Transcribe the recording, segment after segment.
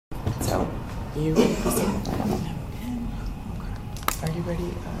You ready? Are you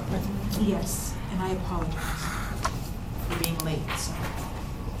ready, President? Yes, and I apologize for being late. So.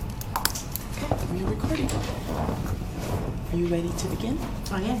 Okay, we are recording. Are you ready to begin?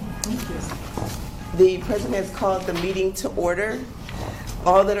 I am. Thank you. The President has called the meeting to order.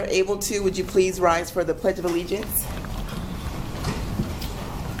 All that are able to, would you please rise for the Pledge of Allegiance?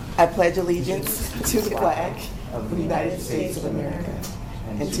 I pledge allegiance to the flag of the United States of America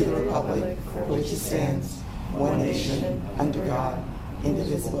and to the republic for which it stands, one nation, under God,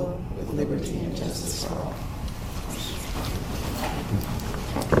 indivisible, with liberty and justice for all.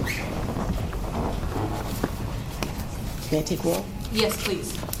 May I take roll? Yes,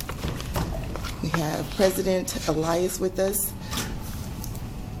 please. We have President Elias with us.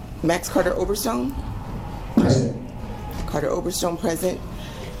 Max Carter Oberstone. Present. Carter Oberstone present.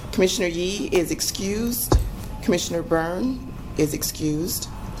 Commissioner Yee is excused. Commissioner Byrne is excused.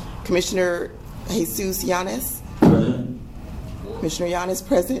 Commissioner Jesus Yanes. Present. Commissioner Yanes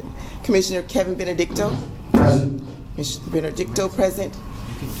present. Commissioner Kevin Benedicto. Present. Commissioner Benedicto present.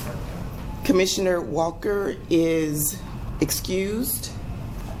 Commissioner Walker is excused.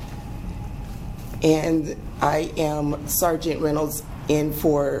 And I am Sergeant Reynolds in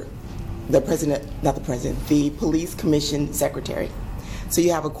for the president, not the president, the Police Commission Secretary. So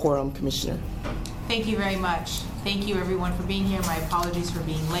you have a quorum, Commissioner. Thank you very much. Thank you, everyone, for being here. My apologies for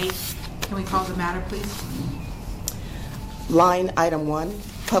being late. Can we call the matter, please? Line item 1,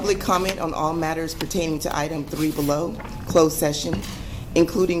 public comment on all matters pertaining to item 3 below, closed session,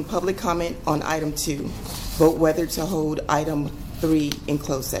 including public comment on item 2. Vote whether to hold item 3 in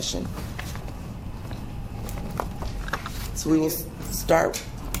closed session. So we will start,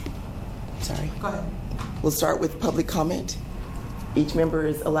 Go ahead. we'll start with public comment. Each member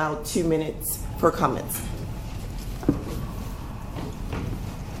is allowed 2 minutes for comments.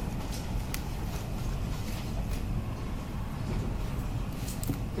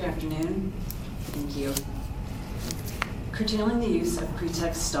 Good afternoon. Thank you. Curtailing the use of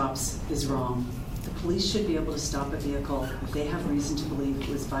pretext stops is wrong. The police should be able to stop a vehicle if they have reason to believe it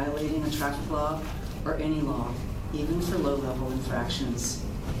was violating a traffic law or any law, even for low-level infractions.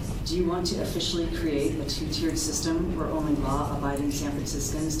 Do you want to officially create a two-tiered system where only law-abiding San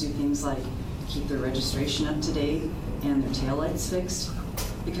Franciscans do things like keep their registration up to date and their taillights fixed?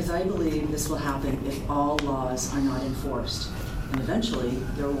 Because I believe this will happen if all laws are not enforced. And eventually,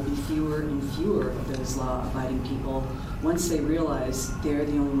 there will be fewer and fewer of those law-abiding people once they realize they're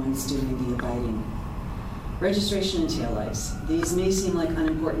the only ones doing the abiding. Registration and taillights. These may seem like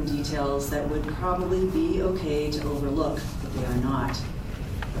unimportant details that would probably be okay to overlook, but they are not.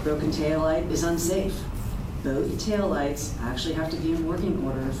 A broken taillight is unsafe. Both taillights actually have to be in working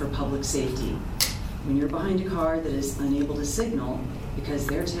order for public safety. When you're behind a car that is unable to signal because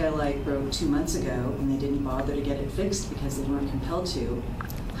their taillight broke 2 months ago and they didn't bother to get it fixed because they weren't compelled to,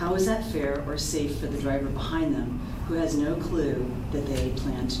 how is that fair or safe for the driver behind them who has no clue that they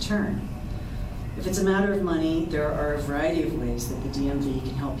plan to turn? If it's a matter of money, there are a variety of ways that the DMV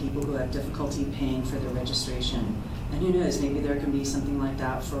can help people who have difficulty paying for their registration. And who knows, maybe there can be something like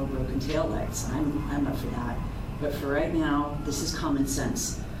that for broken taillights. I'm up for that. But for right now, this is common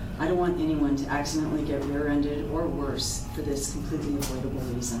sense. I don't want anyone to accidentally get rear-ended or worse for this completely avoidable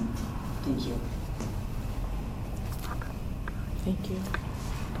reason. Thank you. Thank you.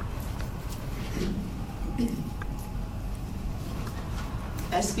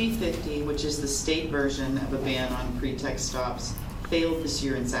 SB 50, which is the state version of a ban on pretext stops, failed this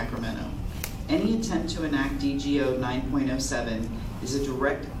year in Sacramento. Any attempt to enact DGO 9.07 is a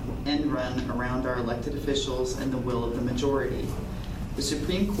direct end run around our elected officials and the will of the majority. The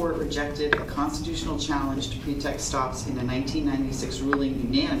Supreme Court rejected a constitutional challenge to pretext stops in a 1996 ruling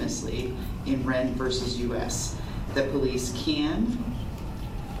unanimously in Wren versus U.S. that police can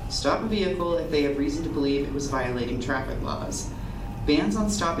stop a vehicle if they have reason to believe it was violating traffic laws. Bans on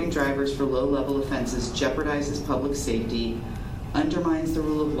stopping drivers for low-level offenses jeopardizes public safety, undermines the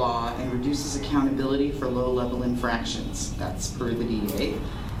rule of law, and reduces accountability for low-level infractions. That's per the DA.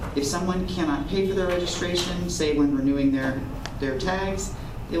 If someone cannot pay for their registration, say when renewing their tags,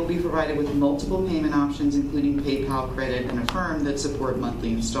 they will be provided with multiple payment options, including PayPal, credit, and Affirm that support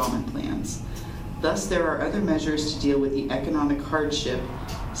monthly installment plans. Thus, there are other measures to deal with the economic hardship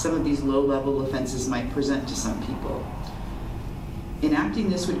some of these low-level offenses might present to some people. Enacting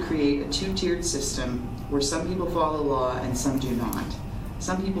this would create a two-tiered system where some people follow law and some do not.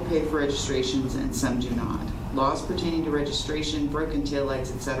 Some people pay for registrations and some do not. Laws pertaining to registration, broken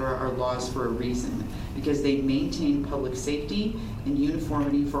taillights, etc. are laws for a reason, because they maintain public safety and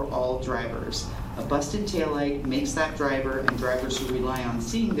uniformity for all drivers. A busted taillight makes that driver and drivers who rely on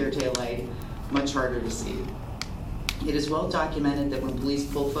seeing their taillight much harder to see. It is well documented that when police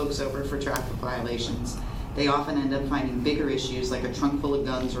pull folks over for traffic violations, they often end up finding bigger issues like a trunk full of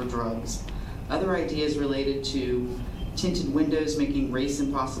guns or drugs. Other ideas related to tinted windows making race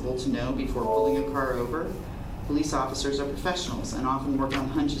impossible to know before pulling a car over. Police officers are professionals and often work on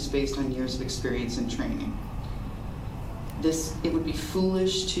hunches based on years of experience and training. It would be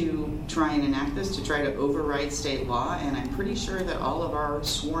foolish to try and enact this, to try to override state law, and I'm pretty sure that all of our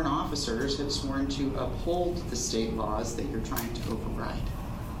sworn officers have sworn to uphold the state laws that you're trying to override.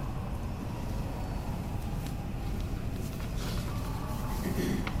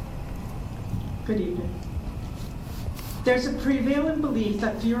 Good evening. There's a prevalent belief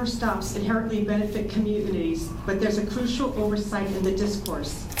that fewer stops inherently benefit communities, but there's a crucial oversight in the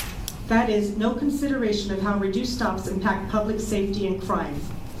discourse. That is, no consideration of how reduced stops impact public safety and crime.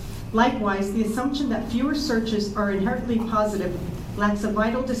 Likewise, the assumption that fewer searches are inherently positive lacks a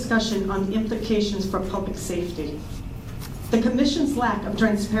vital discussion on the implications for public safety. The Commission's lack of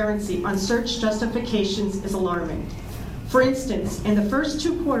transparency on search justifications is alarming. For instance, in the first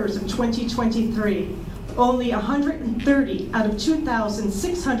 2 quarters of 2023, only 130 out of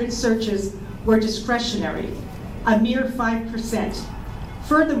 2,600 searches were discretionary, a mere 5%.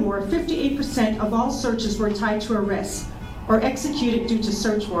 Furthermore, 58% of all searches were tied to arrests or executed due to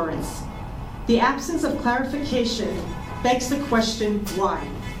search warrants. The absence of clarification begs the question, why?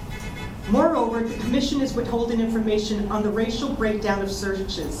 Moreover, the Commission is withholding information on the racial breakdown of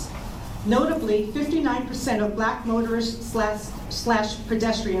searches. Notably, 59% of Black motorists /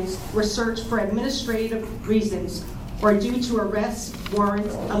 pedestrians were searched for administrative reasons or due to arrests,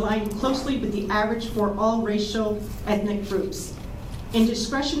 warrants aligned closely with the average for all racial ethnic groups. In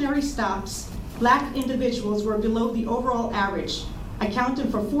discretionary stops, Black individuals were below the overall average, accounting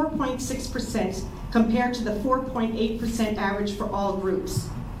for 4.6% compared to the 4.8% average for all groups.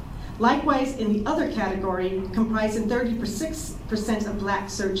 Likewise, in the other category, comprising 36% of Black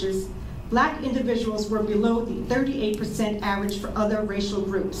searches, Black individuals were below the 38% average for other racial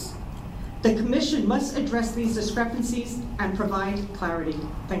groups. The Commission must address these discrepancies and provide clarity.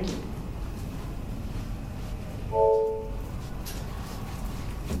 Thank you.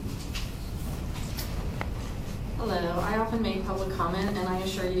 Hello, I often make public comment, and I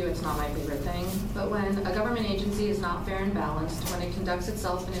assure you it's not my favorite thing, but when a government agency is not fair and balanced, when it conducts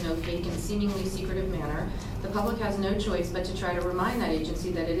itself in an opaque and seemingly secretive manner, the public has no choice but to try to remind that agency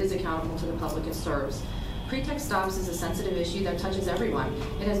that it is accountable to the public it serves. Pretext stops is a sensitive issue that touches everyone.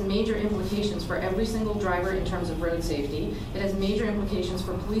 It has major implications for every single driver in terms of road safety. It has major implications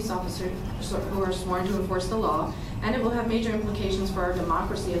for police officers who are sworn to enforce the law, and it will have major implications for our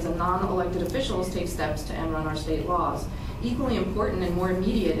democracy as a non-elected officials take steps to end run our state laws. Equally important and more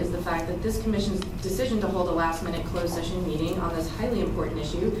immediate is the fact that this Commission's decision to hold a last-minute closed session meeting on this highly important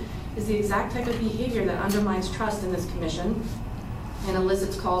issue is the exact type of behavior that undermines trust in this Commission and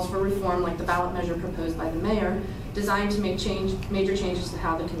elicits calls for reform like the ballot measure proposed by the mayor, designed to make major changes to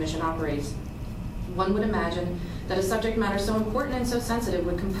how the Commission operates. One would imagine that a subject matter so important and so sensitive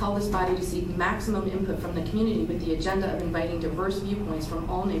would compel this body to seek maximum input from the community with the agenda of inviting diverse viewpoints from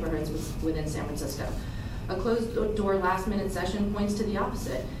all neighborhoods within San Francisco. A closed-door last-minute session points to the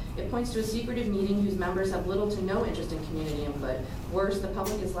opposite. It points to a secretive meeting whose members have little to no interest in community input. Worse, the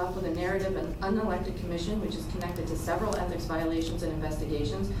public is left with a narrative of an unelected commission which is connected to several ethics violations and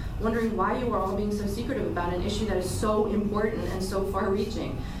investigations, wondering why you are all being so secretive about an issue that is so important and so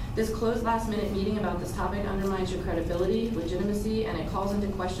far-reaching. This closed last-minute meeting about this topic undermines your credibility, legitimacy, and it calls into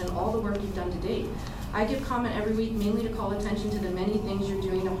question all the work you've done to date. I give comment every week mainly to call attention to the many things you're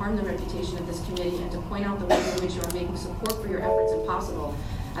doing to harm the reputation of this committee and to point out the ways in which you are making support for your efforts impossible.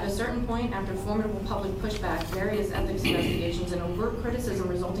 At a certain point, after formidable public pushback, various ethics investigations, and overt criticism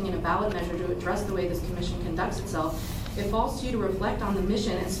resulting in a ballot measure to address the way this commission conducts itself, it falls to you to reflect on the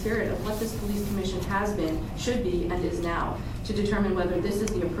mission and spirit of what this police commission has been, should be, and is now, to determine whether this is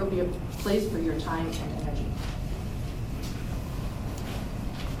the appropriate place for your time and energy.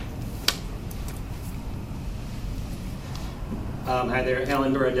 Hi there,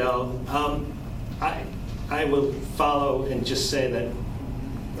 Alan Baradell. I will follow and just say that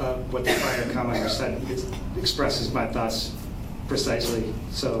what the prior commenter said expresses my thoughts precisely.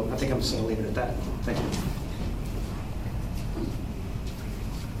 So I think I'm just going to leave it at that. Thank you.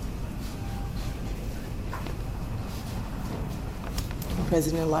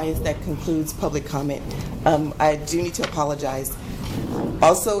 President Elias, that concludes public comment. I do need to apologize.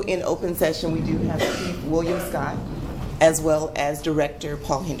 Also in open session, we do have Chief William Scott, as well as Director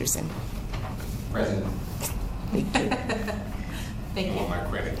Paul Henderson. President. Thank you. Thank you. All my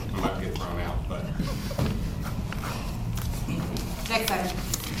credit. I'm about to get thrown out, but. Next item.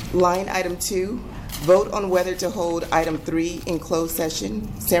 Line item 2, vote on whether to hold item 3 in closed session,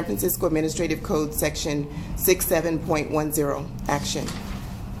 San Francisco Administrative Code Section 67.10. Action.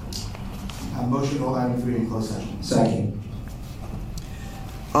 Motion to hold item 3 in closed session. Second.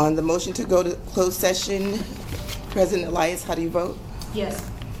 On the motion to go to closed session, President Elias, how do you vote? Yes.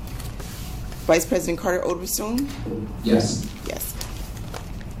 Vice President Carter Oberstone? Yes. Yes.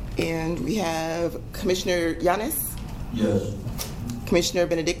 And we have Commissioner Yanes, Yes. Commissioner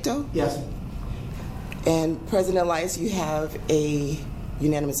Benedicto, Yes. and President Elias, you have a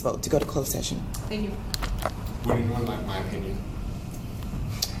unanimous vote to go to closed session. Thank you. What do you want, my opinion?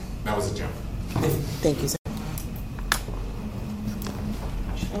 That was a joke. Thank you, sir.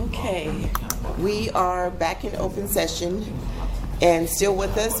 Okay, we are back in open session, and still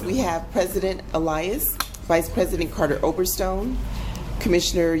with us, we have President Elias, Vice President Carter Oberstone,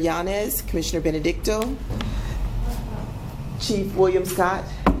 Commissioner Yanes, Commissioner Benedicto, Chief William Scott,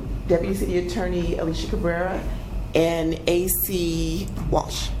 Deputy City Attorney Alicia Cabrera, and AC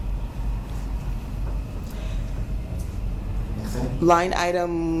Walsh. Line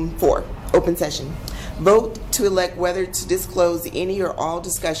item 4, open session. Vote to elect whether to disclose any or all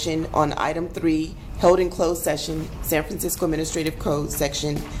discussion on item 3 held in closed session, San Francisco Administrative Code,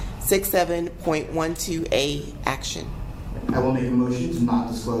 Section 67.12A, action. I will make a motion to not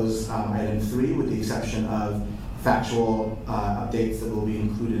disclose item 3 with the exception of factual updates that will be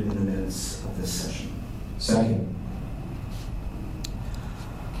included in the minutes of this session. Second.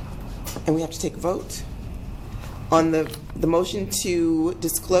 And we have to take a vote. On the motion to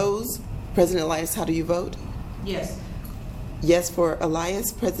disclose, President Elias, how do you vote? Yes. Yes for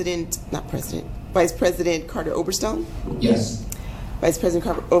Elias, Vice President Carter Oberstone? Yes. Vice President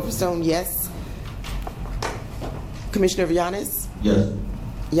Carter Oberstone, yes. Commissioner Yanes? Yes.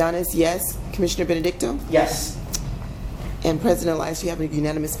 Yanes, yes. Commissioner Benedicto? Yes. And President Elias, you have a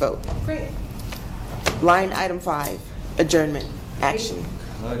unanimous vote. Great. Line item 5, adjournment, action.